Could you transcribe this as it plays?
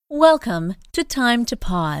Welcome to Time to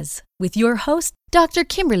Pause with your host, Dr.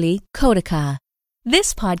 Kimberly Kodaka.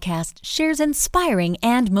 This podcast shares inspiring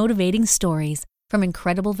and motivating stories from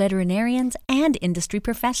incredible veterinarians and industry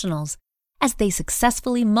professionals as they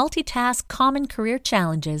successfully multitask common career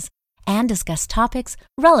challenges and discuss topics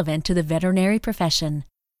relevant to the veterinary profession.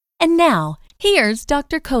 And now, here's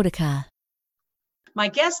Dr. Kodaka. My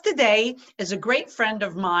guest today is a great friend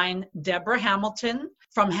of mine, Deborah Hamilton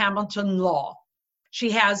from Hamilton Law. She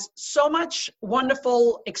has so much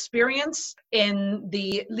wonderful experience in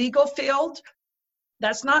the legal field.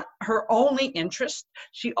 That's not her only interest.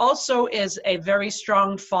 She also is a very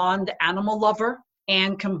strong, fond animal lover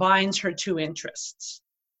and combines her two interests.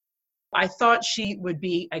 I thought she would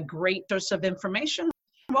be a great source of information.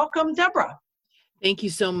 Welcome, Deborah. Thank you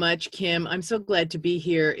so much, Kim. I'm so glad to be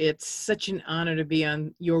here. It's such an honor to be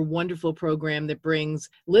on your wonderful program that brings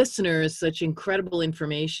listeners such incredible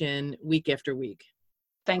information week after week.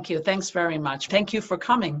 Thank you. Thanks very much. Thank you for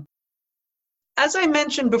coming. As I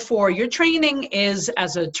mentioned before, your training is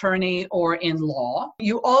as an attorney or in law.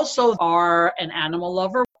 You also are an animal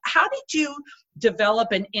lover. How did you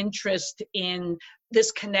develop an interest in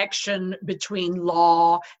this connection between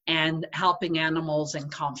law and helping animals in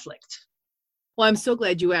conflict? Well, I'm so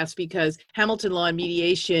glad you asked because Hamilton Law and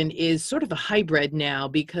Mediation is sort of a hybrid now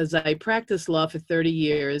because I practiced law for 30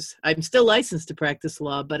 years. I'm still licensed to practice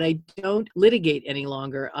law, but I don't litigate any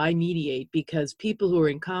longer. I mediate because people who are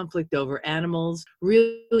in conflict over animals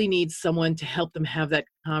really need someone to help them have that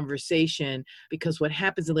conversation, because what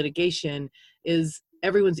happens in litigation is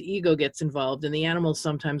everyone's ego gets involved and the animals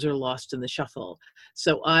sometimes are lost in the shuffle.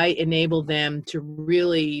 So I enable them to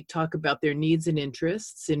really talk about their needs and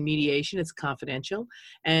interests in mediation. It's confidential.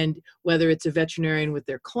 And whether it's a veterinarian with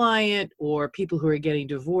their client or people who are getting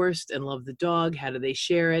divorced and love the dog, how do they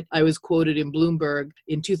share it? I was quoted in Bloomberg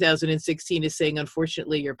in 2016 as saying,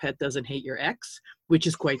 unfortunately, your pet doesn't hate your ex, which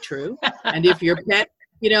is quite true. And if your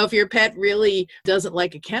pet really doesn't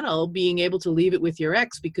like a kennel, being able to leave it with your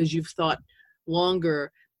ex because you've thought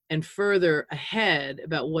longer and further ahead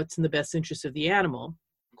about what's in the best interest of the animal.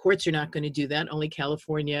 Courts are not going to do that. Only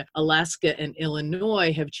California, Alaska, and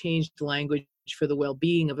Illinois have changed the language for the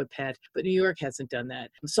well-being of a pet, but New York hasn't done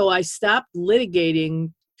that. So I stopped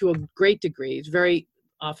litigating to a great degree. It's very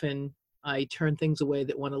often I turn things away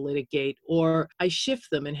that want to litigate, or I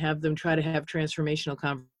shift them and have them try to have transformational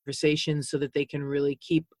conversations so that they can really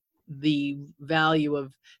keep the value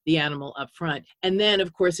of the animal up front. And then,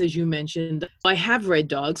 of course, as you mentioned, I have red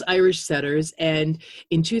dogs, Irish setters, and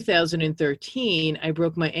in 2013, I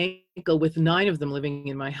broke my ankle with 9 of them living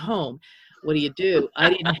in my home. What do?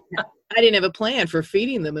 I didn't have a plan for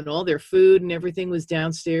feeding them, and all their food and everything was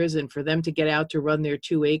downstairs, and for them to get out to run their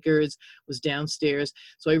 2 acres was downstairs.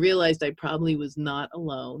 So I realized I probably was not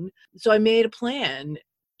alone. So I made a plan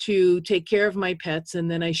to take care of my pets, and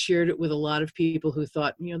then I shared it with a lot of people who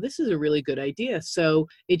thought, this is a really good idea. So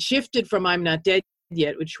it shifted from I'm Not Dead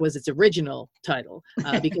Yet, which was its original title,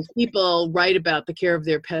 because people write about the care of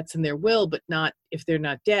their pets in their will, but not if they're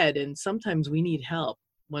not dead, and sometimes we need help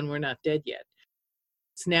when we're not dead yet.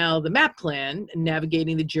 It's now the MAP plan,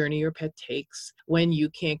 navigating the journey your pet takes when you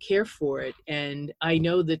can't care for it. And I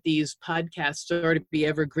know that these podcasts are to be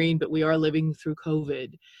evergreen, but we are living through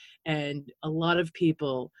COVID. And a lot of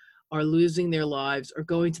people are losing their lives or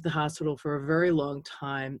going to the hospital for a very long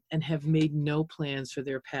time and have made no plans for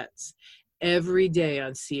their pets. Every day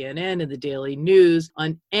on CNN and the Daily News,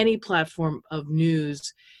 on any platform of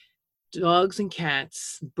news, dogs and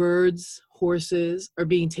cats, birds, horses are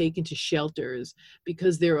being taken to shelters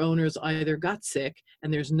because their owners either got sick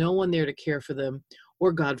and there's no one there to care for them,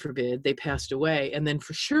 or God forbid, they passed away. And then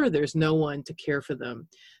for sure, there's no one to care for them.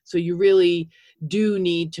 So you really do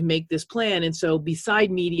need to make this plan. And so beside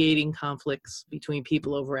mediating conflicts between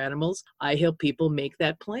people over animals, I help people make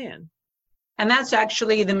that plan. And that's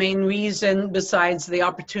actually the main reason, besides the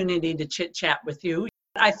opportunity to chit chat with you.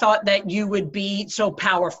 I thought that you would be so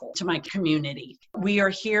powerful to my community. We are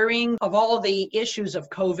hearing of all the issues of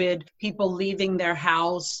COVID, people leaving their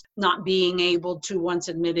house, not being able to, once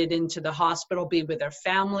admitted into the hospital, be with their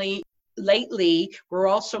family. Lately, we're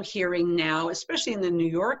also hearing now, especially in the New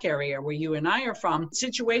York area where you and I are from,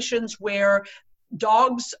 situations where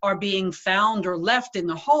dogs are being found or left in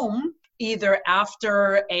the home, either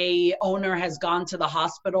after a owner has gone to the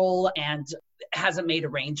hospital and hasn't made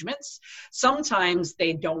arrangements. Sometimes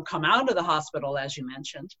they don't come out of the hospital, as you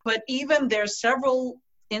mentioned. But even there's several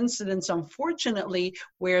incidents, unfortunately,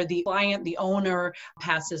 where the client, the owner,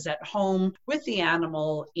 passes at home with the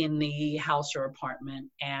animal in the house or apartment,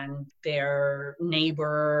 and their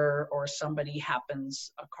neighbor or somebody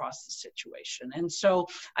happens across the situation. And so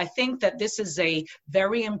I think that this is a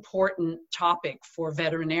very important topic for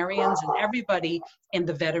veterinarians and everybody in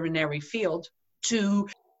the veterinary field to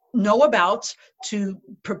know about, to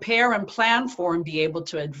prepare and plan for, and be able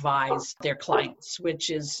to advise their clients, which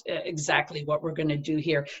is exactly what we're going to do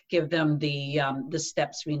here, give them the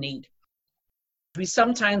steps we need. We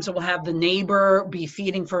sometimes will have the neighbor be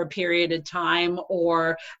feeding for a period of time,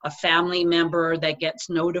 or a family member that gets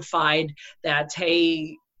notified that,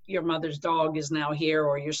 hey, your mother's dog is now here,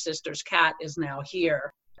 or your sister's cat is now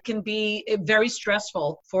here. It can be very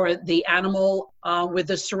stressful for the animal with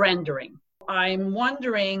the surrendering. I'm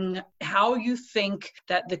wondering how you think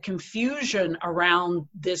that the confusion around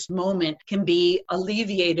this moment can be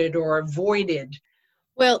alleviated or avoided.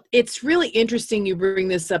 Well, it's really interesting you bring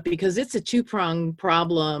this up, because it's a two-pronged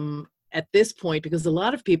problem at this point, because a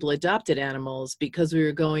lot of people adopted animals because we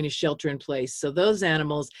were going to shelter in place. So those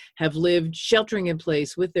animals have lived sheltering in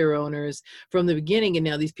place with their owners from the beginning, and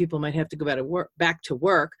now these people might have to go back to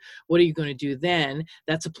work. What are you going to do then?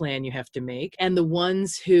 That's a plan you have to make. And the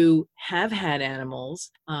ones who have had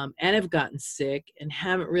animals and have gotten sick and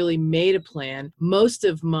haven't really made a plan, most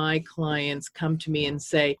of my clients come to me and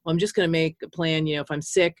say, well, I'm just going to make a plan. If I'm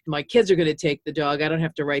sick, my kids are going to take the dog. I don't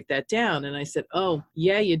have to write that down. And I said, oh,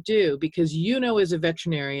 yeah, you do. Because as a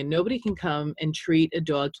veterinarian, nobody can come and treat a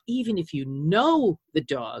dog, even if you know the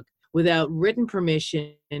dog, without written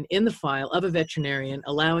permission in the file of a veterinarian,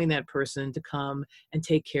 allowing that person to come and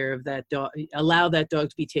take care of that dog, allow that dog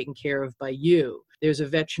to be taken care of by you. There's a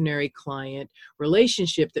veterinary-client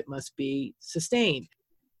relationship that must be sustained.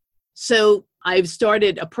 So I've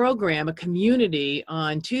started a program, a community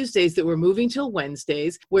on Tuesdays that we're moving till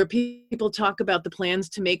Wednesdays, where people talk about the plans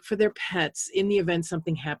to make for their pets in the event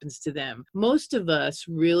something happens to them. Most of us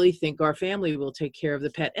really think our family will take care of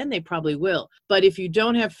the pet, and they probably will. But if you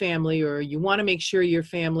don't have family, or you want to make sure your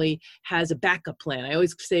family has a backup plan, I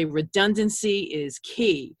always say redundancy is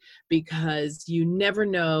key, because you never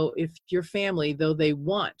know if your family, though they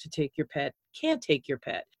want to take your pet, can't take your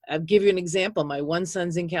pet. I'll give you an example. My one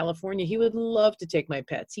son's in California. He would love to take my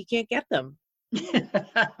pets. He can't get them.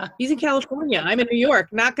 He's in California. I'm in New York.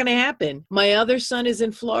 Not going to happen. My other son is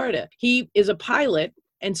in Florida. He is a pilot,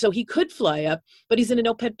 and so he could fly up, but he's in a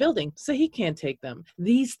no-pet building, so he can't take them.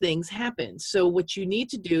 These things happen. So what you need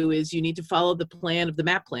to do is you need to follow the plan of the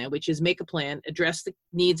MAP plan, which is make a plan, address the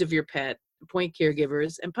needs of your pet, appoint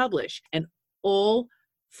caregivers, and publish. And all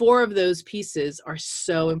 4 of those pieces are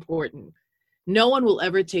so important. No one will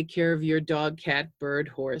ever take care of your dog, cat, bird,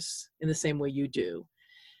 horse in the same way you do.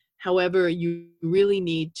 However, you really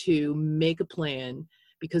need to make a plan,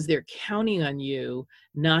 because they're counting on you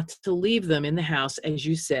not to leave them in the house, as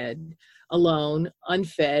you said, alone,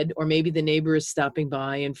 unfed, or maybe the neighbor is stopping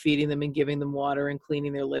by and feeding them and giving them water and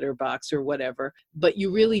cleaning their litter box or whatever. But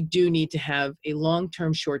you really do need to have a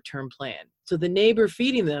long-term, short-term plan. So the neighbor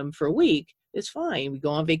feeding them for a week, it's fine. We go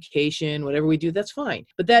on vacation, whatever we do, that's fine.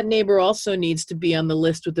 But that neighbor also needs to be on the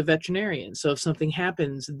list with the veterinarian. So if something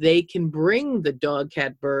happens, they can bring the dog,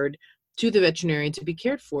 cat, bird to the veterinarian to be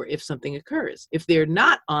cared for if something occurs. If they're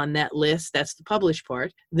not on that list, that's the published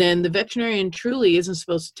part, then the veterinarian truly isn't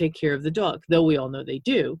supposed to take care of the dog, though we all know they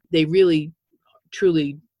do. They really,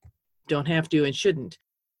 truly don't have to and shouldn't.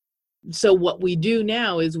 So what we do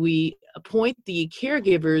now is we appoint the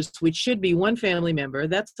caregivers, which should be one family member,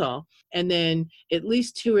 that's all, and then at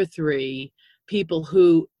least 2 or 3 people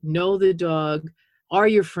who know the dog, are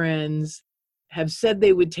your friends, have said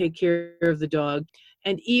they would take care of the dog,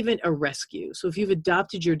 and even a rescue. So if you've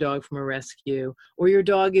adopted your dog from a rescue, or your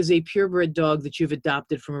dog is a purebred dog that you've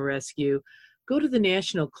adopted from a rescue, go to the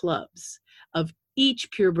national clubs of each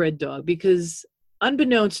purebred dog, because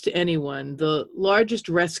unbeknownst to anyone, the largest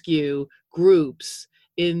rescue groups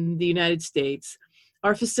in the United States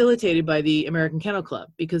are facilitated by the American Kennel Club,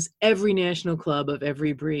 because every national club of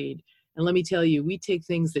every breed, and let me tell you, we take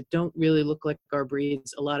things that don't really look like our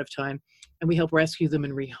breeds a lot of time, and we help rescue them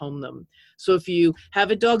and rehome them. So if you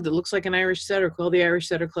have a dog that looks like an Irish setter, call the Irish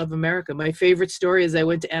Setter Club of America. My favorite story is I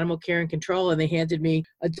went to Animal Care and Control, and they handed me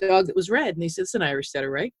a dog that was red, and they said, it's an Irish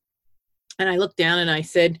setter, right? And I looked down and I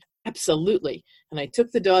said, absolutely. And I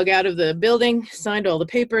took the dog out of the building, signed all the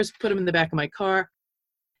papers, put him in the back of my car.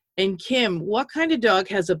 And Kim, what kind of dog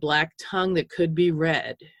has a black tongue that could be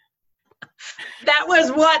red? That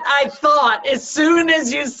was what I thought as soon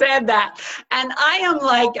as you said that. And I am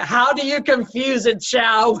like, how do you confuse a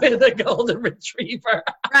chow with a golden retriever?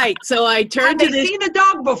 Right. So I turned to Have they this. seen a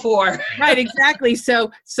dog before? Right, exactly.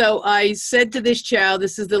 So I said to this chow,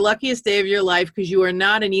 this is the luckiest day of your life because you are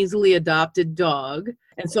not an easily adopted dog.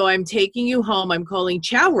 And so I'm taking you home. I'm calling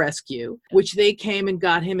Chow Rescue, which they came and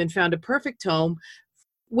got him and found a perfect home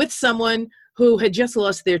with someone who had just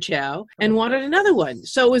lost their chow and wanted another one.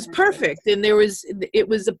 So it was perfect. And it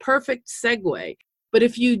was a perfect segue. But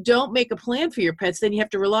if you don't make a plan for your pets, then you have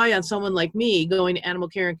to rely on someone like me going to Animal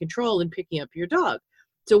Care and Control and picking up your dog.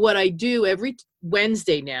 So what I do every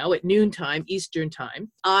Wednesday now at noontime, Eastern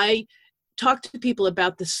time, I talk to people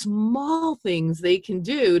about the small things they can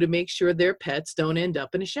do to make sure their pets don't end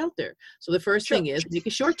up in a shelter. So the first thing is make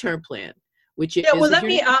a short-term plan, which is... Yeah, well,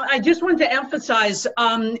 I just want to emphasize,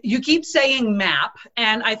 you keep saying MAP,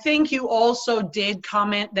 and I think you also did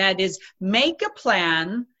comment that is make a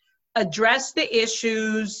plan, address the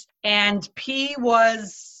issues, and P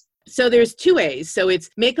was... So there's 2 A's. So it's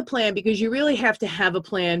make a plan because you really have to have a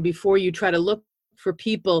plan before you try to look for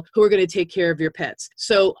people who are going to take care of your pets.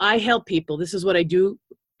 So I help people. This is what I do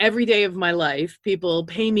every day of my life. People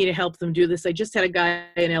pay me to help them do this. I just had a guy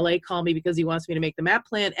in LA call me because he wants me to make the MAP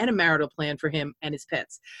plan and a marital plan for him and his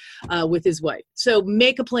pets with his wife. So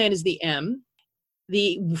make a plan is the M.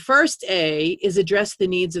 The first A is address the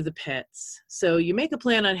needs of the pets. So you make a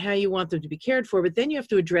plan on how you want them to be cared for, but then you have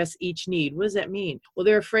to address each need. What does that mean? Well,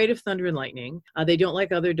 they're afraid of thunder and lightning. They don't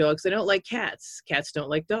like other dogs. They don't like cats. Cats don't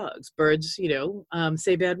like dogs. Birds,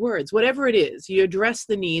 say bad words. Whatever it is, you address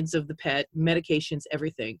the needs of the pet, medications,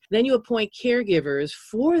 everything. Then you appoint caregivers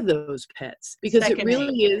for those pets because it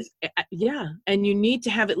really is, and you need to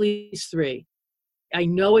have at least 3. I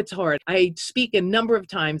know it's hard. I speak a number of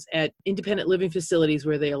times at independent living facilities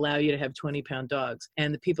where they allow you to have 20-pound dogs.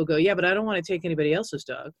 And the people go, yeah, but I don't want to take anybody else's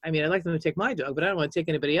dog. I mean, I'd like them to take my dog, but I don't want to take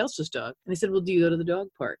anybody else's dog. And I said, well, do you go to the dog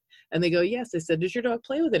park? And they go, yes. I said, does your dog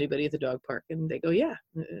play with anybody at the dog park? And they go, yeah.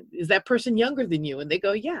 Is that person younger than you? And they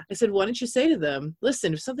go, yeah. I said, why don't you say to them,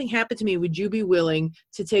 listen, if something happened to me, would you be willing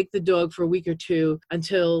to take the dog for a week or 2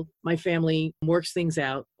 until my family works things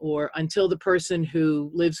out or until the person who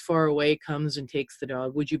lives far away comes and takes the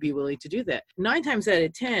dog? Would you be willing to do that? 9 times out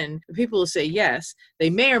of 10, the people will say yes. They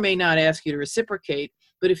may or may not ask you to reciprocate,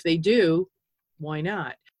 but if they do, why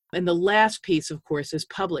not? And the last piece, of course, is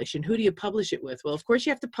publish. And who do you publish it with? Well, of course,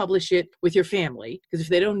 you have to publish it with your family, because if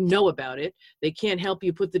they don't know about it, they can't help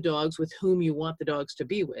you put the dogs with whom you want the dogs to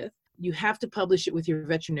be with. You have to publish it with your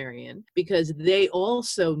veterinarian because they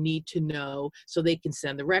also need to know so they can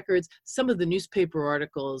send the records. Some of the newspaper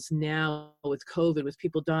articles now with COVID, with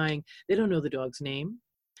people dying, they don't know the dog's name.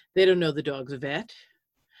 They don't know the dog's vet.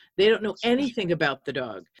 They don't know anything about the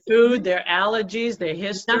dog. Food, their allergies, their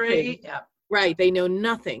history. Yeah. Right. They know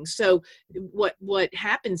nothing. So what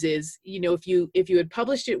happens is, if you had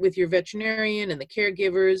published it with your veterinarian and the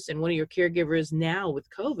caregivers, and one of your caregivers now with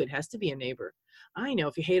COVID has to be a neighbor. I know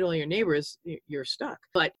if you hate all your neighbors, you're stuck.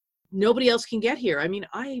 But nobody else can get here. I mean,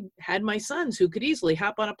 I had my sons who could easily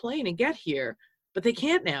hop on a plane and get here, but they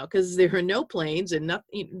can't now because there are no planes and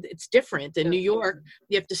nothing. It's different. In New York,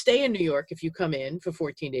 you have to stay in New York if you come in for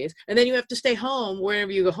 14 days. And then you have to stay home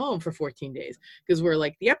wherever you go home for 14 days because we're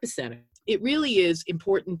like the epicenter. It really is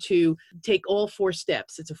important to take all 4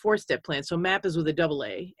 steps. It's a 4-step plan. So MAP is with a double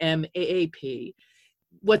A, MAAP.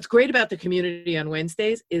 What's great about the community on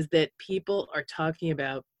Wednesdays is that people are talking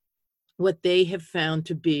about what they have found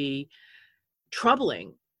to be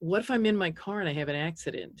troubling. What if I'm in my car and I have an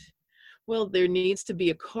accident? Well, there needs to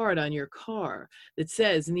be a card on your car that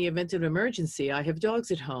says, in the event of an emergency, I have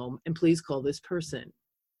dogs at home and please call this person.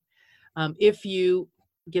 If you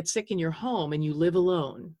get sick in your home and you live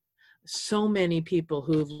alone, so many people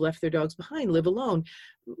who've left their dogs behind live alone.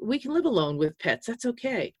 We can live alone with pets. That's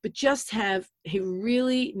okay. But just have a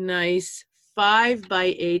really nice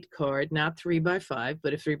 5x8 card, not 3x5,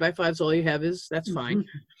 but if 3x5 is all you have that's fine,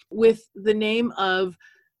 with the name of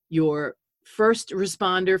your first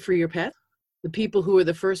responder for your pet, the people who are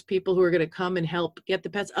the first people who are going to come and help get the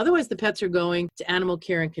pets. Otherwise, the pets are going to Animal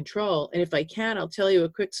Care and Control. And if I can, I'll tell you a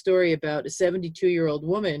quick story about a 72-year-old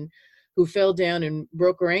woman who fell down and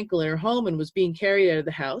broke her ankle in her home and was being carried out of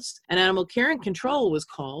the house. And Animal Care and Control was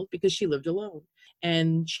called because she lived alone.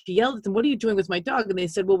 And she yelled at them, what are you doing with my dog? And they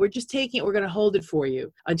said, well, we're just taking it. We're going to hold it for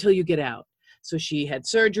you until you get out. So she had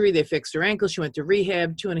surgery. They fixed her ankle. She went to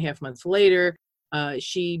rehab 2.5 months later.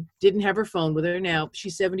 She didn't have her phone with her. Now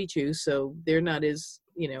she's 72, so they're not as,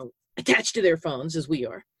 attached to their phones as we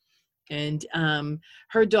are. And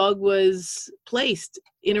her dog was placed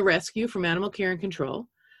in a rescue from Animal Care and Control.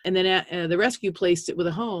 And then the rescue placed it with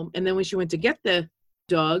a home. And then when she went to get the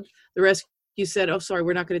dog, the rescue said, "Oh, sorry,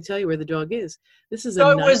 we're not going to tell you where the dog is." This is so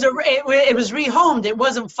it was rehomed. It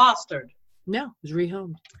wasn't fostered. No, it was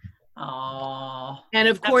rehomed. Oh. And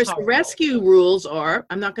of course, the rescue rules are,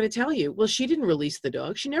 I'm not going to tell you. Well, she didn't release the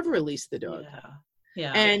dog. She never released the dog.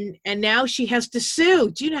 Yeah. And now she has to sue.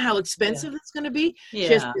 Do you know how expensive it's going to be? Yeah.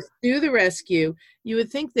 She has to sue the rescue. You would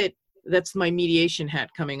think that's my mediation hat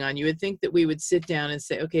coming on. You would think that we would sit down and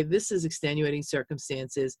say, okay, this is extenuating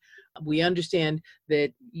circumstances. We understand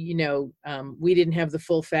that, we didn't have the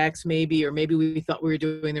full facts maybe, or maybe we thought we were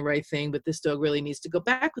doing the right thing, but this dog really needs to go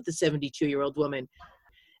back with the 72-year-old woman.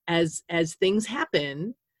 As things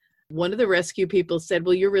happen, one of the rescue people said,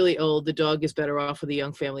 well, you're really old. The dog is better off with a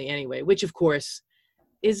young family anyway, which of course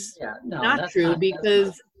is not true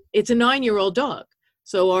because it's a 9-year-old dog.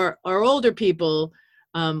 So our older people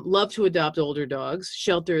love to adopt older dogs.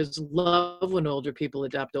 Shelters love when older people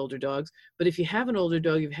adopt older dogs. But if you have an older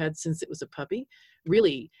dog you've had since it was a puppy,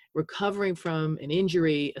 really recovering from an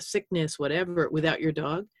injury, a sickness, whatever, without your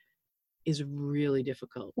dog is really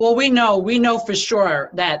difficult. Well, we know for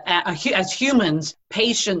sure that as humans,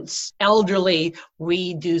 patients, elderly,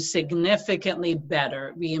 we do significantly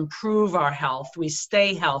better. We improve our health. We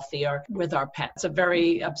stay healthier with our pets. It's a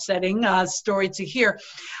very upsetting story to hear.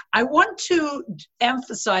 I want to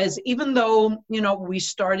emphasize, even though, we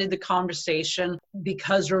started the conversation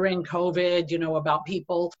because we're in COVID, about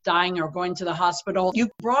people dying or going to the hospital, you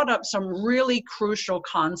brought up some really crucial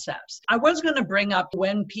concepts. I was going to bring up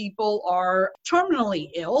when people are terminally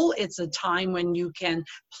ill, it's a time when you can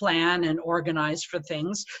plan and organize for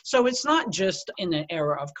things. So it's not just in an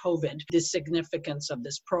era of COVID, the significance of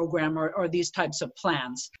this program or these types of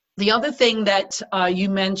plans. The other thing that you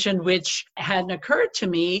mentioned, which hadn't occurred to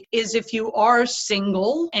me, is if you are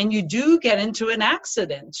single and you do get into an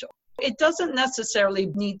accident, it doesn't necessarily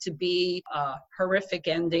need to be a horrific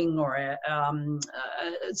ending or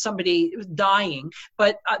somebody dying,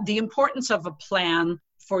 but the importance of a plan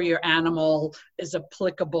for your animal is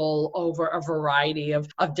applicable over a variety of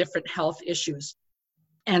different health issues.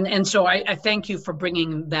 And so I thank you for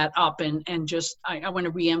bringing that up and just I want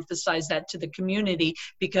to reemphasize that to the community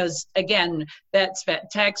because, again, Vets Vet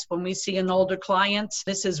Techs, when we see an older client,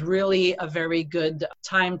 this is really a very good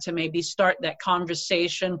time to maybe start that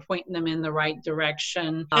conversation, pointing them in the right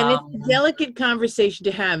direction. And it's a delicate conversation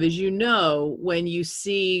to have, as when you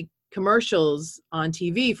see commercials on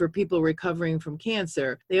TV for people recovering from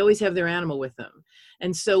cancer, they always have their animal with them.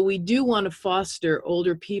 And so we do want to foster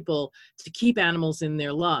older people to keep animals in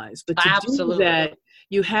their lives. But to do that,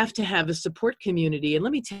 you have to have a support community. And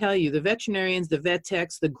let me tell you, the veterinarians, the vet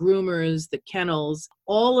techs, the groomers, the kennels,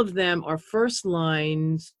 all of them are first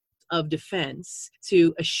lines of defense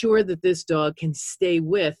to assure that this dog can stay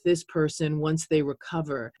with this person once they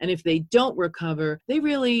recover. And if they don't recover, they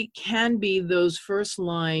really can be those first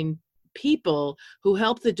line people who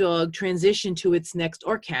help the dog transition to its next,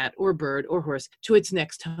 or cat or bird or horse, to its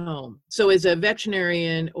next home. So as a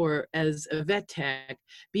veterinarian or as a vet tech,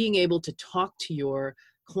 being able to talk to your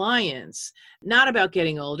clients, not about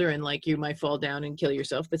getting older and like you might fall down and kill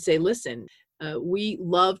yourself, but say, listen, we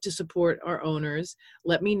love to support our owners.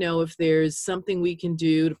 Let me know if there's something we can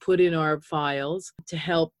do to put in our files to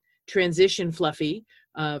help transition Fluffy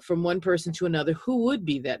from one person to another. Who would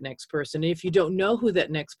be that next person? And if you don't know who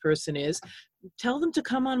that next person is, tell them to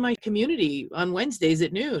come on my community on Wednesdays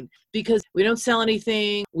at noon, because we don't sell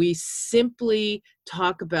anything. We simply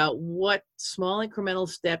talk about what small incremental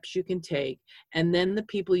steps you can take, and then the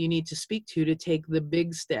people you need to speak to take the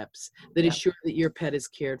big steps that assure that your pet is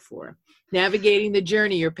cared for. Navigating the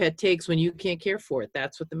journey your pet takes when you can't care for it.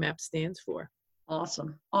 That's what the MAP stands for.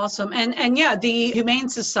 Awesome. And yeah, the Humane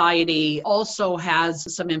Society also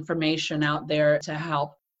has some information out there to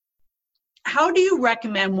help. How do you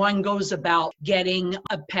recommend one goes about getting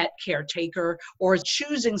a pet caretaker or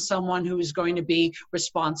choosing someone who is going to be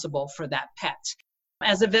responsible for that pet?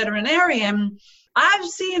 As a veterinarian, I've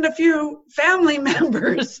seen a few family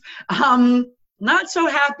members not so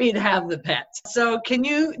happy to have the pet. So can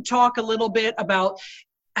you talk a little bit about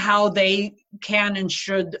how they can and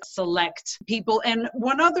should select people? And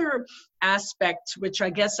one other aspect, which I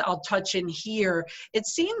guess I'll touch in here, it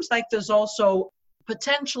seems like there's also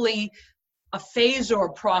potentially a phase or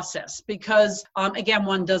a process, because again,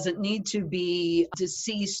 one doesn't need to be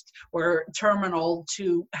deceased or terminal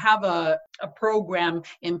to have a program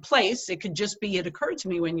in place. It could just be, it occurred to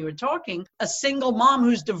me when you were talking, a single mom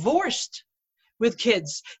who's divorced with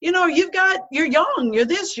kids. You're young, you're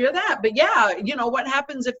this, you're that, but yeah, what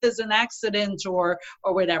happens if there's an accident or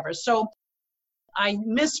whatever. So I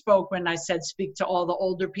misspoke when I said speak to all the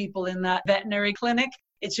older people in that veterinary clinic.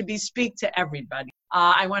 It should be speak to everybody.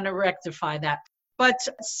 I want to rectify that. But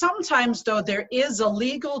sometimes, though, there is a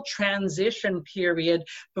legal transition period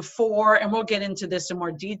before, and we'll get into this in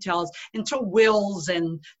more details, until wills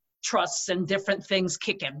and trusts and different things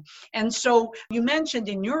kick in. And so you mentioned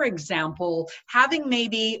in your example, having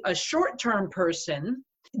maybe a short-term person.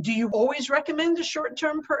 Do you always recommend a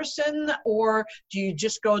short-term person, or do you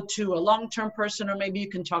just go to a long-term person, or maybe you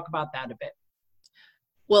can talk about that a bit?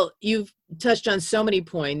 Well, you've touched on so many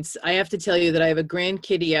points. I have to tell you that I have a grand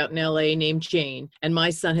kitty out in LA named Jane, and my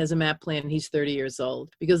son has a MAP plan. He's 30 years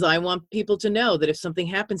old, because I want people to know that if something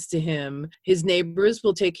happens to him, his neighbors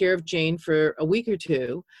will take care of Jane for a week or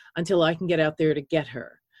two until I can get out there to get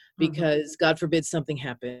her. Because God forbid something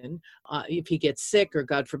happen. If he gets sick, or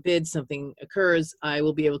God forbid something occurs, I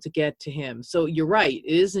will be able to get to him. So you're right.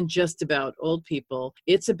 It isn't just about old people.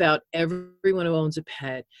 It's about everyone who owns a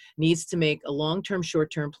pet needs to make a long-term,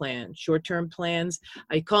 short-term plan. Short-term plans,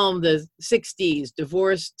 I call them the 6 Ds: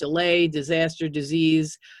 divorce, delay, disaster,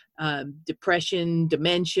 disease, depression,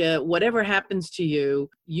 dementia. Whatever happens to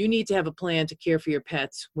you, you need to have a plan to care for your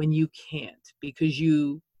pets when you can't, because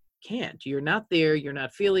you're not there, you're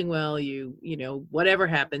not feeling well, you know, whatever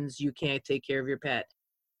happens, you can't take care of your pet.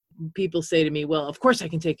 People say to me, well, of course I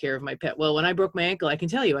can take care of my pet. Well, when I broke my ankle, I can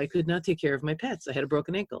tell you I could not take care of my pets. I had a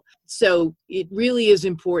broken ankle. So it really is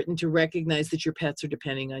important to recognize that your pets are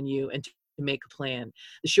depending on you and to make a plan.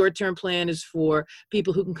 The short-term plan is for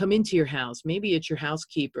people who can come into your house. Maybe it's your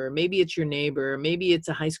housekeeper, maybe it's your neighbor, maybe it's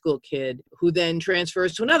a high school kid who then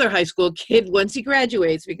transfers to another high school kid once he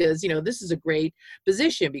graduates, because, you know, this is a great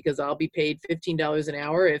position because I'll be paid $15 an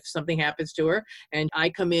hour if something happens to her. And I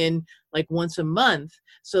come in like once a month.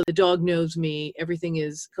 So the dog knows me. Everything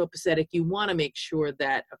is copacetic. You want to make sure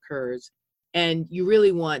that occurs. And you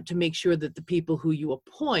really want to make sure that the people who you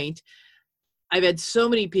appoint, I've had so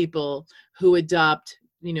many people who adopt,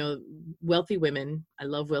 you know, wealthy women. I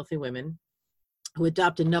love wealthy women who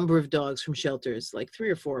adopt a number of dogs from shelters, like 3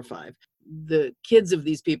 or 4 or 5. The kids of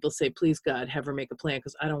these people say, please God, have her make a plan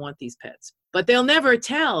because I don't want these pets. But they'll never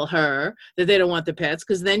tell her that they don't want the pets,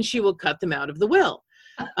 because then she will cut them out of the will.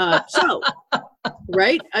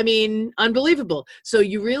 Right? I mean, unbelievable. So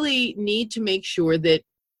you really need to make sure that,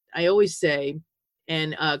 I always say,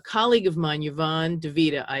 and a colleague of mine, Yvonne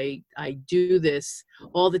DeVita, I do this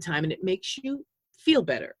all the time, and it makes you feel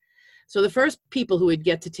better. So the first people who would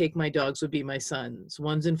get to take my dogs would be my sons.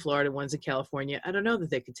 One's in Florida, one's in California. I don't know that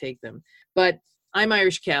they could take them, but I'm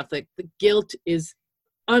Irish Catholic. The guilt is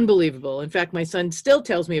unbelievable. In fact, my son still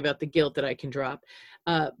tells me about the guilt that I can drop.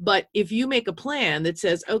 But if you make a plan that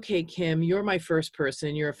says, okay, Kim, you're my first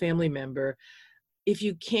person, you're a family member. If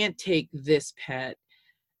you can't take this pet,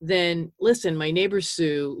 then listen, my neighbor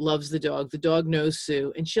Sue loves the dog knows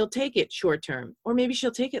Sue, and she'll take it short term, or maybe she'll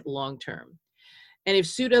take it long term. And if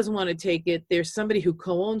Sue doesn't want to take it, there's somebody who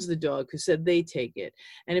co-owns the dog who said they take it.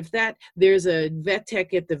 And if there's a vet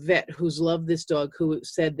tech at the vet who's loved this dog who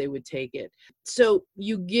said they would take it. So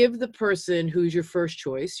you give the person who's your first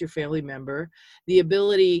choice, your family member, the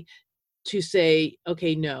ability to say,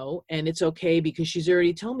 okay, no, and it's okay because she's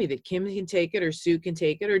already told me that Kim can take it, or Sue can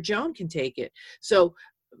take it, or Joan can take it. So,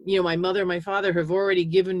 you know, my mother and my father have already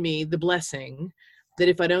given me the blessing that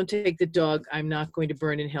if I don't take the dog, I'm not going to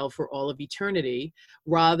burn in hell for all of eternity.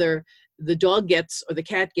 Rather, the dog gets, or the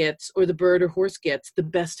cat gets, or the bird or horse gets the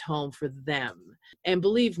best home for them. And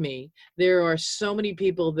believe me, there are so many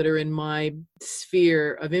people that are in my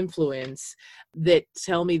sphere of influence that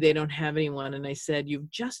tell me they don't have anyone. And I said, you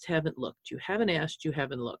just haven't looked. You haven't asked, you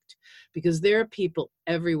haven't looked. Because there are people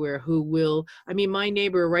everywhere who will, I mean, my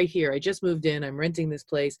neighbor right here, I just moved in, I'm renting this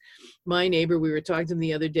place. My neighbor, we were talking to them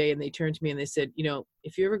the other day, and they turned to me and they said, you know,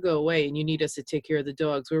 if you ever go away and you need us to take care of the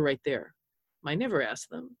dogs, we're right there. I never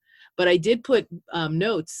asked them. But I did put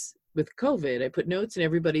notes with COVID. I put notes in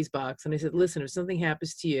everybody's box, and I said, listen, if something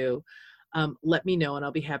happens to you, let me know, and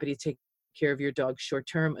I'll be happy to take care of your dog short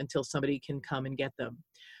term until somebody can come and get them.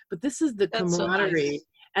 But this is the camaraderie. So nice.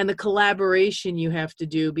 And the collaboration you have to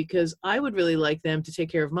do, because I would really like them to take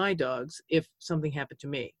care of my dogs if something happened to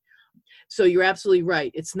me. So you're absolutely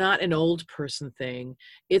right. It's not an old person thing.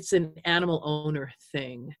 It's an animal owner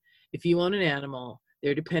thing. If you own an animal,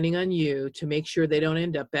 they're depending on you to make sure they don't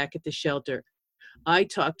end up back at the shelter. I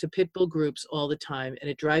talk to pit bull groups all the time, and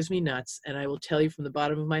it drives me nuts. And I will tell you from the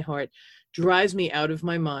bottom of my heart, drives me out of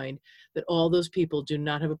my mind that all those people do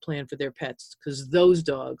not have a plan for their pets, because those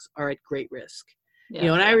dogs are at great risk. Yeah. You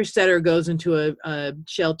know, an Irish setter goes into a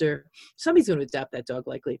shelter, somebody's going to adopt that dog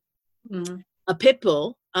likely. Mm-hmm. A pit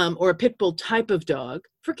bull or a pit bull type of dog,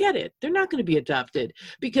 forget it. They're not going to be adopted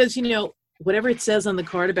because, you know, whatever it says on the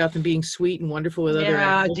card about them being sweet and wonderful with other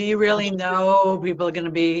animals. Do you really know people are going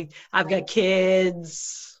to be, I've got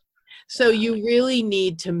kids. So you really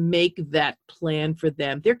need to make that plan for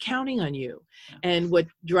them. They're counting on you. And what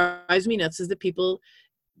drives me nuts is that people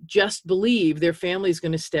just believe their family is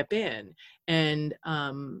going to step in. And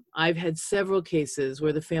I've had several cases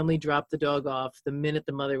where the family dropped the dog off the minute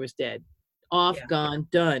the mother was dead. Off, gone,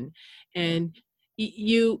 done. And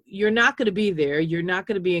you're not going to be there. You're not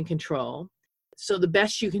going to be in control. So the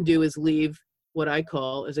best you can do is leave what I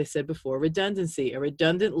call, as I said before, redundancy, a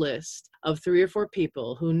redundant list of 3 or 4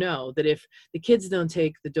 people who know that if the kids don't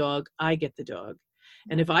take the dog, I get the dog.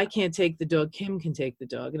 And if I can't take the dog, Kim can take the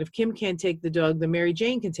dog. And if Kim can't take the dog, then Mary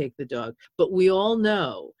Jane can take the dog. But we all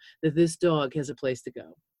know that this dog has a place to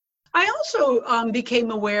go. I also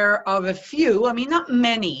became aware of a few, I mean, not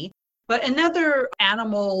many, but another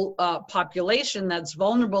animal population that's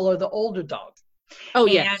vulnerable are the older dogs. Oh,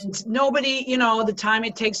 yes. And nobody, the time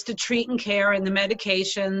it takes to treat and care and the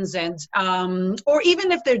medications and, or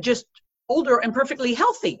even if they're just older and perfectly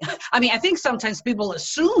healthy. I mean, I think sometimes people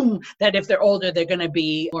assume that if they're older, they're going to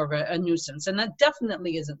be more of a nuisance. And that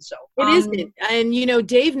definitely isn't so. It isn't. And,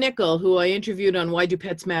 Dave Nichol, who I interviewed on Why Do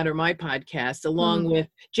Pets Matter, my podcast, along with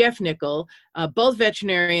Jeff Nichol, both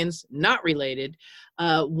veterinarians, not related.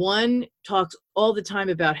 One talks all the time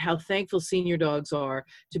about how thankful senior dogs are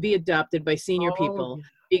to be adopted by senior people,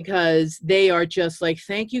 because they are just like,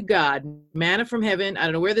 thank you, God, manna from heaven. I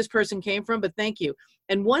don't know where this person came from, but thank you.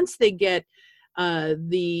 And once they get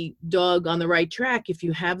the dog on the right track, if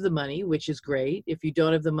you have the money, which is great. If you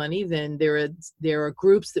don't have the money, then there are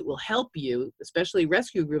groups that will help you, especially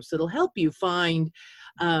rescue groups that'll help you find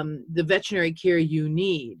the veterinary care you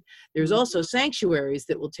need. There's also sanctuaries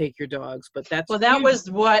that will take your dogs, but that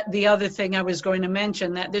was what the other thing I was going to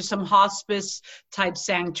mention, that there's some hospice type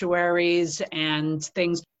sanctuaries and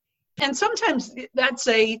things. And sometimes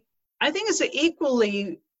I think it's an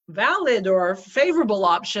equally valid or favorable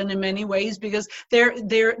option in many ways, because they're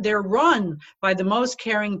run by the most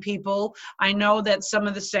caring people. I know that some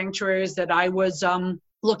of the sanctuaries that I was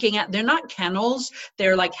looking at, they're not kennels,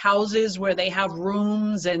 they're like houses where they have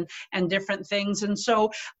rooms and different things. And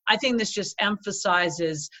so I think this just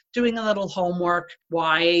emphasizes doing a little homework,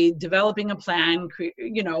 why developing a plan.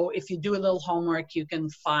 If you do a little homework, you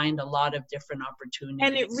can find a lot of different opportunities.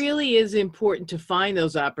 And it really is important to find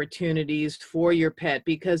those opportunities for your pet,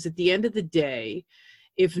 because at the end of the day,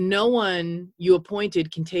 if no one you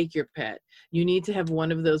appointed can take your pet, you need to have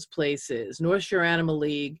one of those places. North Shore Animal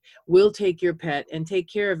League will take your pet and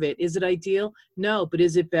take care of it. Is it ideal? No, but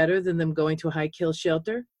is it better than them going to a high kill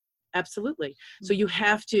shelter? Absolutely. So you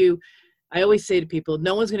have to, I always say to people,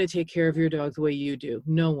 no one's going to take care of your dog the way you do.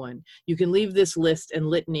 No one. You can leave this list and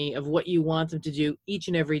litany of what you want them to do each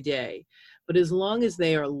and every day. But as long as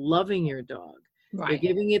they are loving your dog, they're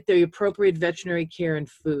giving it the appropriate veterinary care and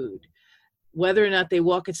food, whether or not they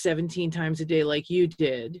walk it 17 times a day like you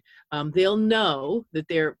did, they'll know that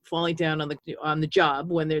they're falling down on the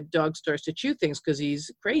job when their dog starts to chew things because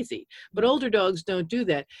he's crazy. But older dogs don't do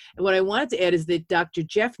that. And what I wanted to add is that Dr.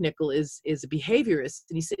 Jeff Nichol is a behaviorist.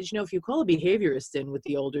 And he says, if you call a behaviorist in with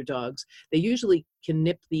the older dogs, they usually can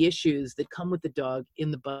nip the issues that come with the dog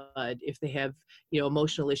in the bud. If they have,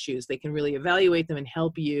 emotional issues, they can really evaluate them and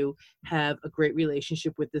help you have a great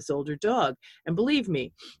relationship with this older dog. And believe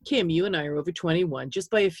me, Kim, you and I are over 21,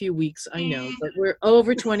 just by a few weeks, I know, but we're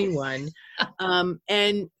over 21.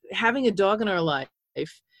 And having a dog in our life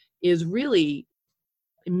is really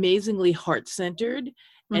amazingly heart-centered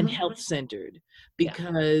and health-centered,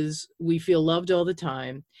 because we feel loved all the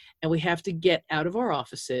time, and we have to get out of our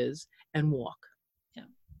offices and walk.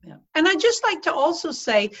 Yeah. And I'd just like to also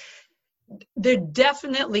say, there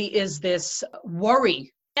definitely is this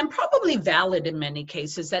worry, and probably valid in many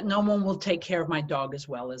cases, that no one will take care of my dog as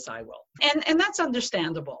well as I will. And that's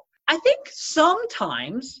understandable. I think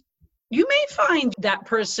sometimes you may find that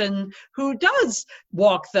person who does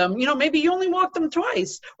walk them. Maybe you only walk them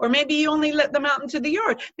twice, or maybe you only let them out into the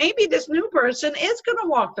yard. Maybe this new person is going to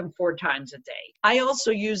walk them 4 times a day. I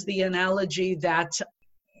also use the analogy that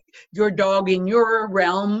your dog in your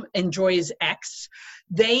realm enjoys X,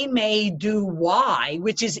 they may do Y,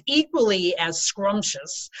 which is equally as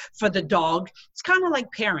scrumptious for the dog. It's kind of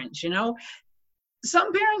like parents,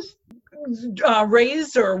 Some parents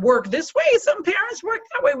raised or work this way. Some parents work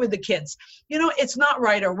that way with the kids. It's not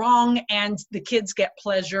right or wrong, and the kids get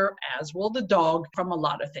pleasure, as will the dog, from a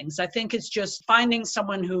lot of things. I think it's just finding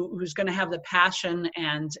someone who's going to have the passion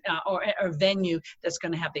and or a venue that's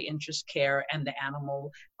going to have the interest, care, and the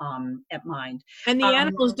animal at mind. And the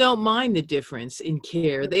animals don't mind the difference in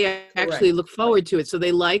care. They actually look forward to it. So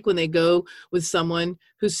they like when they go with someone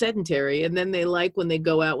who's sedentary, and then they like when they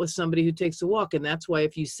go out with somebody who takes a walk. And that's why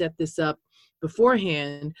if you set this up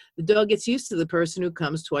beforehand, the dog gets used to the person who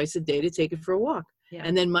comes twice a day to take it for a walk. Yeah.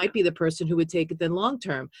 And then might be the person who would take it then long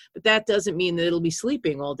term. But that doesn't mean that it'll be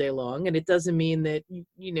sleeping all day long. And it doesn't mean that,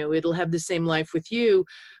 it'll have the same life with you,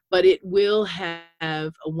 but it will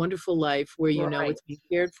have a wonderful life where you know it's being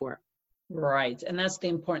cared for. Right. And that's the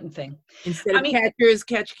important thing. Instead of catchers,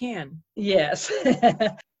 catch can. Yes.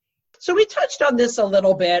 So we touched on this a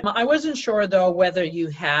little bit. I wasn't sure, though, whether you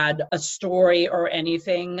had a story or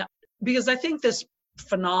anything, because I think this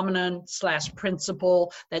phenomenon /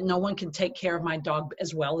 principle that no one can take care of my dog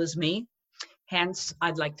as well as me. Hence,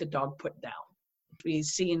 I'd like the dog put down. We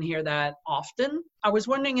see and hear that often. I was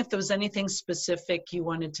wondering if there was anything specific you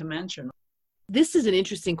wanted to mention. This is an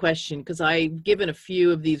interesting question because I've given a few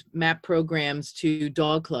of these MAP programs to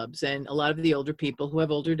dog clubs, and a lot of the older people who have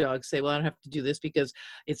older dogs say, well, I don't have to do this because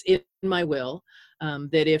it's in my will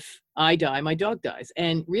that if I die, my dog dies.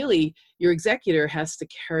 And really, your executor has to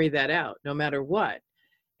carry that out no matter what.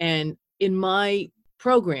 And in my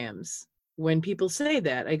programs, when people say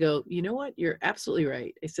that, I go, you know what? You're absolutely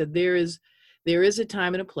right. I said, there is a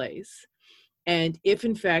time and a place. And if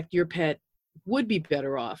in fact your pet would be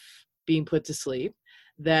better off being put to sleep,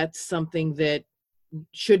 that's something that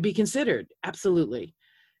should be considered. Absolutely.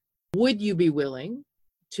 Would you be willing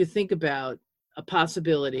to think about a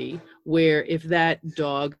possibility where if that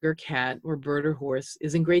dog or cat or bird or horse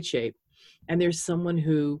is in great shape and there's someone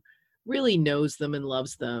who really knows them and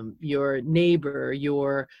loves them, your neighbor,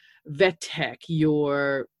 your vet tech,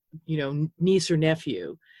 your niece or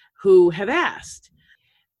nephew, who have asked,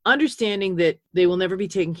 understanding that they will never be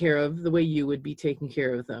taken care of the way you would be taking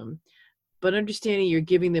care of them, but understanding you're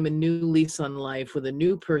giving them a new lease on life with a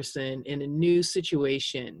new person in a new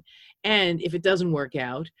situation. And if it doesn't work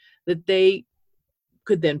out, that they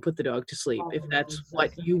could then put the dog to sleep if that's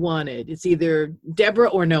what you wanted. It's either Deborah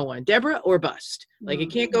or no one, Deborah or bust. Like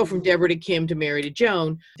it can't go from Deborah to Kim to Mary to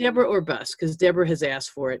Joan, Deborah or bust, because Deborah has asked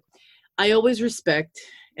for it. I always respect,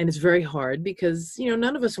 and it's very hard because,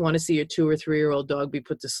 none of us want to see a 2 or 3-year-old dog be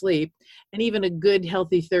put to sleep. And even a good,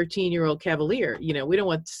 healthy 13-year-old Cavalier, we don't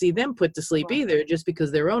want to see them put to sleep either just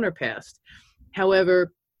because their owner passed.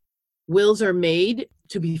 However, wills are made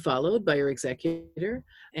to be followed by your executor.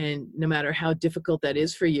 And no matter how difficult that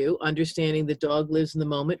is for you, understanding the dog lives in the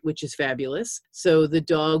moment, which is fabulous. So the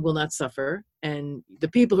dog will not suffer. And the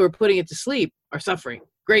people who are putting it to sleep are suffering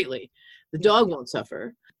greatly. The dog won't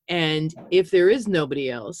suffer. And if there is nobody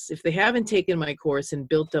else, if they haven't taken my course and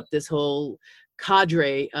built up this whole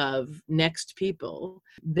cadre of next people,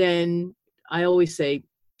 then I always say,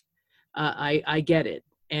 I get it.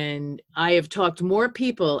 And I have talked more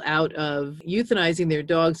people out of euthanizing their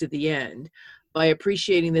dogs at the end by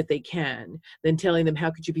appreciating that they can than telling them,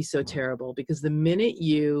 how could you be so terrible? Because the minute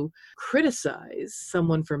you criticize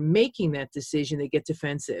someone for making that decision, they get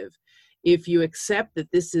defensive. If you accept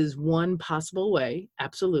that this is one possible way,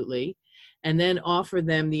 absolutely, and then offer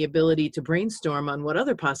them the ability to brainstorm on what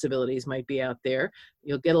other possibilities might be out there,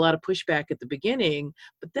 you'll get a lot of pushback at the beginning,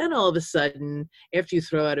 but then all of a sudden, after you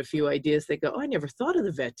throw out a few ideas, they go, oh, I never thought of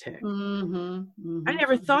the vet tech. I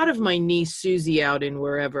never thought of my niece Susie out in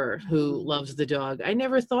wherever who loves the dog. I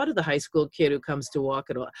never thought of the high school kid who comes to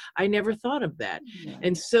walk it all. I never thought of that.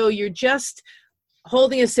 And so you're just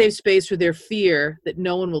holding a safe space for their fear that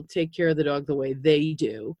no one will take care of the dog the way they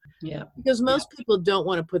do. Yeah. Because most people don't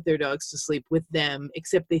want to put their dogs to sleep with them,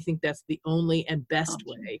 except they think that's the only and best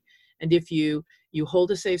way. And if you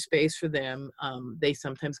hold a safe space for them, they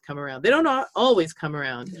sometimes come around. They don't always come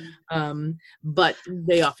around, but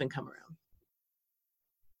they often come around.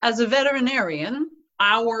 As a veterinarian,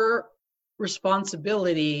 our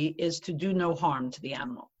responsibility is to do no harm to the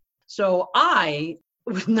animal. So I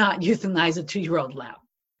would not euthanize a 2-year-old lab.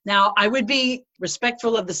 Now, I would be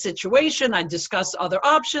respectful of the situation. I'd discuss other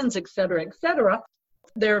options, et cetera, et cetera.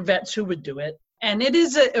 There are vets who would do it. And it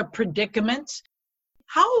is a predicament.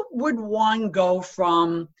 How would one go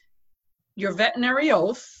from your veterinary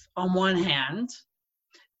oath on one hand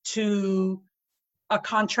to a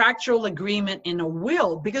contractual agreement in a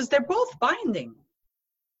will? Because they're both binding.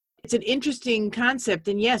 It's an interesting concept.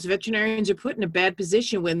 And yes, veterinarians are put in a bad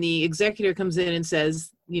position when the executor comes in and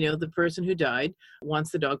says, the person who died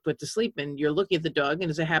wants the dog put to sleep, and you're looking at the dog and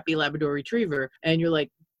it's a happy Labrador retriever, and you're like,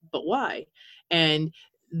 but why? And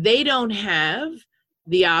they don't have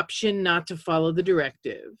the option not to follow the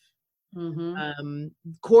directive.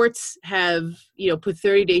 Courts have, put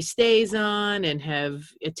 30-day stays on and have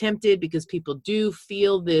attempted, because people do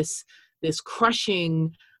feel this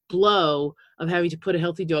crushing blow of having to put a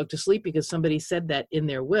healthy dog to sleep because somebody said that in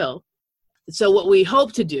their will. So what we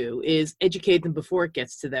hope to do is educate them before it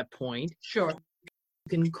gets to that point. Sure. You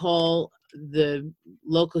can call the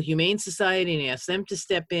local humane society and ask them to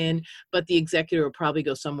step in, but the executor will probably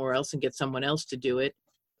go somewhere else and get someone else to do it.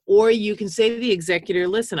 Or you can say to the executor,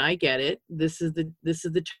 listen, I get it. This is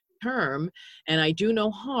the term, and I do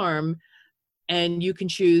no harm. And you can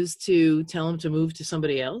choose to tell them to move to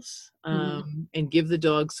somebody else, and give the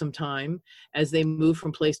dog some time as they move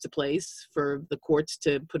from place to place for the courts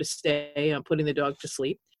to put a stay on putting the dog to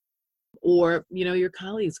sleep. Or, your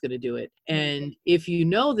colleague's going to do it. And if you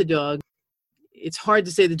know the dog, it's hard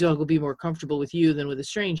to say the dog will be more comfortable with you than with a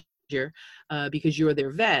stranger, because you're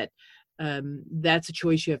their vet. That's a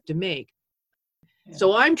choice you have to make. Yeah.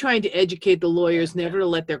 So I'm trying to educate the lawyers never to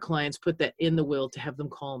let their clients put that in the will, to have them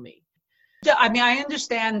call me. I mean, I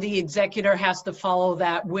understand the executor has to follow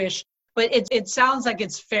that wish, but it sounds like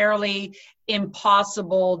it's fairly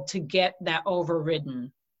impossible to get that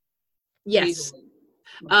overridden. Yes.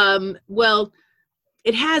 Well,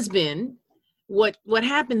 it has been. What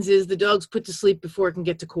happens is the dog's put to sleep before it can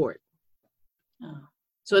get to court. Oh.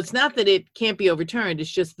 So it's not that it can't be overturned. It's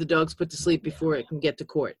just the dog's put to sleep before it can get to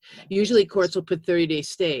court. Usually courts will put 30-day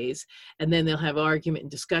stays, and then they'll have argument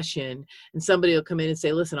and discussion, and somebody will come in and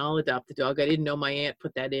say, listen, I'll adopt the dog. I didn't know my aunt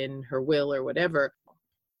put that in her will or whatever.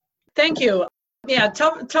 Thank you. Yeah,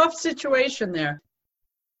 tough situation there.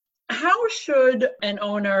 How should an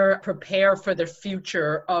owner prepare for the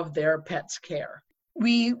future of their pet's care?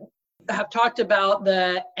 We have talked about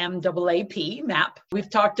the MAAP, MAP. We've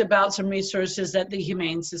talked about some resources at the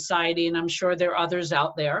Humane Society, and I'm sure there are others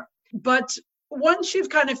out there. But once you've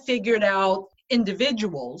kind of figured out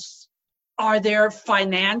individuals, are there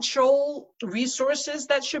financial resources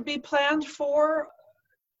that should be planned for?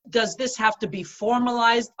 Does this have to be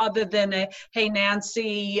formalized other than hey,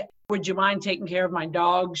 Nancy, would you mind taking care of my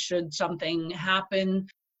dog should something happen?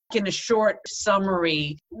 In a short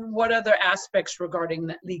summary, what other aspects regarding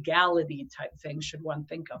the legality type things should one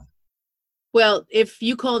think of? Well, if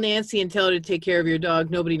you call Nancy and tell her to take care of your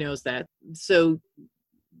dog, nobody knows that. So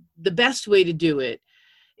the best way to do it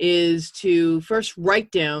is to first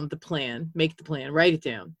write down the plan, make the plan, write it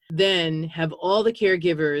down. Then have all the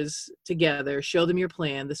caregivers together, show them your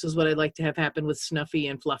plan. This is what I'd like to have happen with Snuffy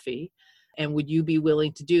and Fluffy. And would you be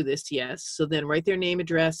willing to do this? Yes. So then write their name,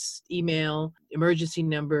 address, email, emergency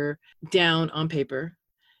number down on paper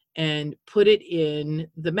and put it in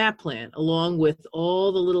the MAP plan along with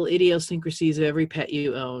all the little idiosyncrasies of every pet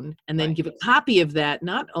you own. And then give a copy of that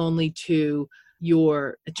not only to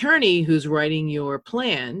your attorney who's writing your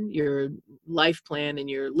plan, your life plan and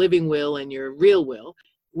your living will and your real will.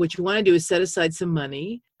 What you want to do is set aside some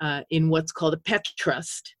money in what's called a pet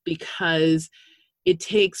trust, because it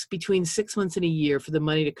takes between 6 months and a year for the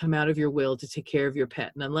money to come out of your will to take care of your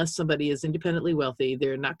pet. And unless somebody is independently wealthy,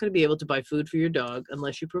 they're not going to be able to buy food for your dog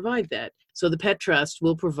unless you provide that. So the pet trust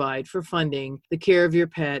will provide for funding the care of your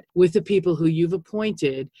pet with the people who you've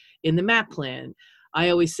appointed in the MAP plan. I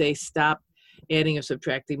always say stop adding or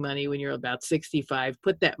subtracting money when you're about 65.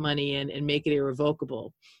 Put that money in and make it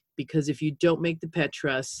irrevocable. Because if you don't make the pet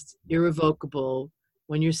trust irrevocable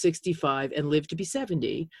when you're 65 and live to be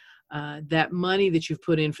 70, that money that you've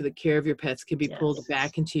put in for the care of your pets can be pulled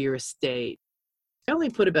back into your estate. I only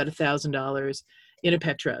put about $1,000 in a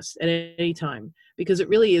pet trust at any time, because it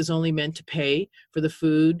really is only meant to pay for the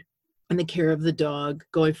food and the care of the dog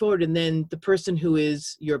going forward. And then the person who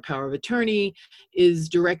is your power of attorney is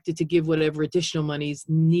directed to give whatever additional monies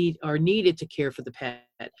are needed to care for the pet.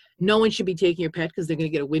 No one should be taking your pet because they're going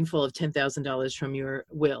to get a windfall of $10,000 from your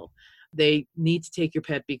will. They need to take your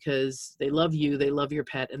pet because they love you, they love your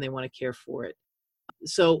pet, and they want to care for it.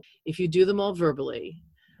 So if you do them all verbally,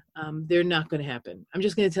 they're not going to happen. I'm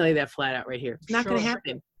just going to tell you that flat out right here. It's not going to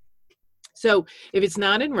happen. So if it's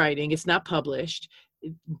not in writing, it's not published,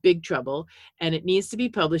 big trouble. And it needs to be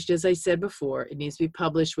published, as I said before, it needs to be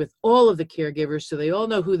published with all of the caregivers so they all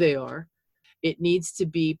know who they are. It needs to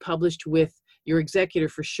be published with your executor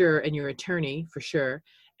for sure, and your attorney for sure,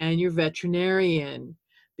 and your veterinarian,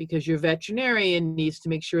 because your veterinarian needs to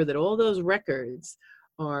make sure that all those records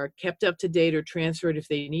are kept up to date or transferred if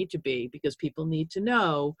they need to be, because people need to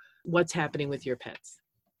know what's happening with your pets.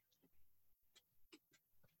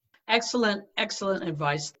 Excellent, excellent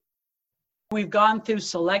advice. We've gone through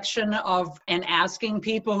selection of and asking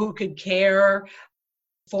people who could care,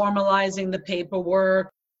 formalizing the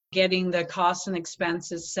paperwork, getting the costs and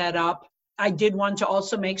expenses set up. I did want to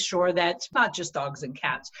also make sure that it's not just dogs and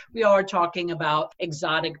cats. We are talking about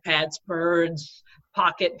exotic pets, birds,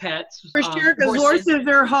 pocket pets. For sure, because horses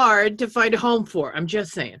are hard to find a home for. I'm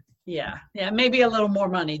just saying. Yeah, maybe a little more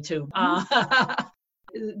money too.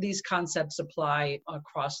 These concepts apply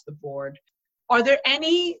across the board. Are there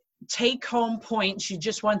any take-home points you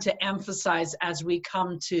just want to emphasize as we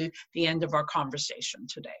come to the end of our conversation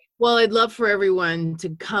today? Well, I'd love for everyone to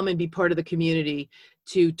come and be part of the community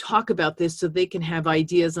to talk about this so they can have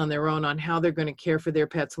ideas on their own on how they're going to care for their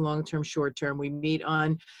pets long-term, short-term. We meet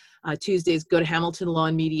on Tuesdays. Go to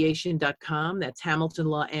HamiltonLawandMediation.com. That's Hamilton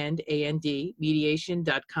Law and A-N-D,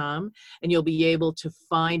 mediation.com. And you'll be able to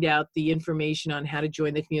find out the information on how to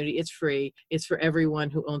join the community. It's free. It's for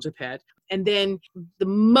everyone who owns a pet. And then the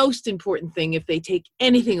most important thing, if they take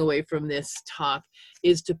anything away from this talk,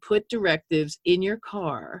 is to put directives in your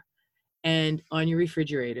car and on your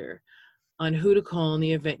refrigerator on who to call in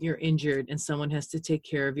the event you're injured and someone has to take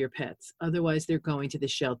care of your pets. Otherwise, they're going to the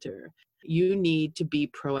shelter. You need to be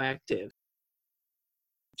proactive.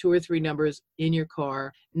 2 or 3 numbers in your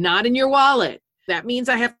car, not in your wallet. That means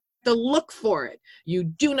I have to look for it. You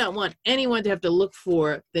do not want anyone to have to look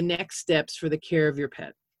for the next steps for the care of your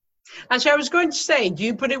pet. Actually, I was going to say, do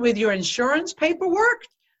you put it with your insurance paperwork?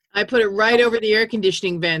 I put it right over the air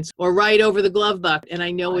conditioning vents or right over the glove box. And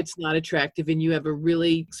I know it's not attractive and you have a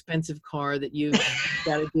really expensive car that you've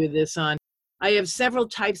got to do this on. I have several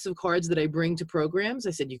types of cards that I bring to programs.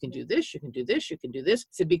 I said, you can do this, you can do this, you can do this.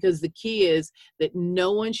 I said, because the key is that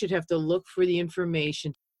no one should have to look for the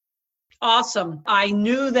information. Awesome. I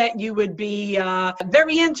knew that you would be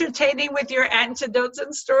very entertaining with your anecdotes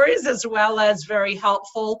and stories, as well as very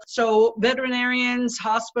helpful. So veterinarians,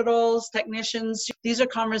 hospitals, technicians, these are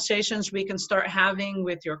conversations we can start having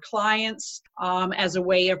with your clients as a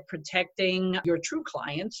way of protecting your true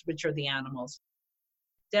clients, which are the animals.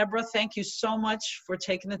 Deborah, thank you so much for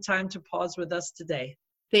taking the time to pause with us today.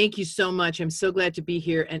 Thank you so much. I'm so glad to be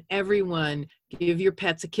here. And everyone, give your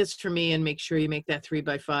pets a kiss for me and make sure you make that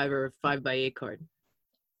 3x5 or 5x8 card.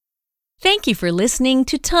 Thank you for listening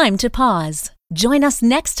to Time to Pause. Join us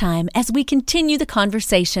next time as we continue the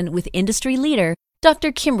conversation with industry leader,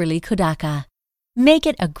 Dr. Kimberly Kodaka. Make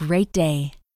it a great day.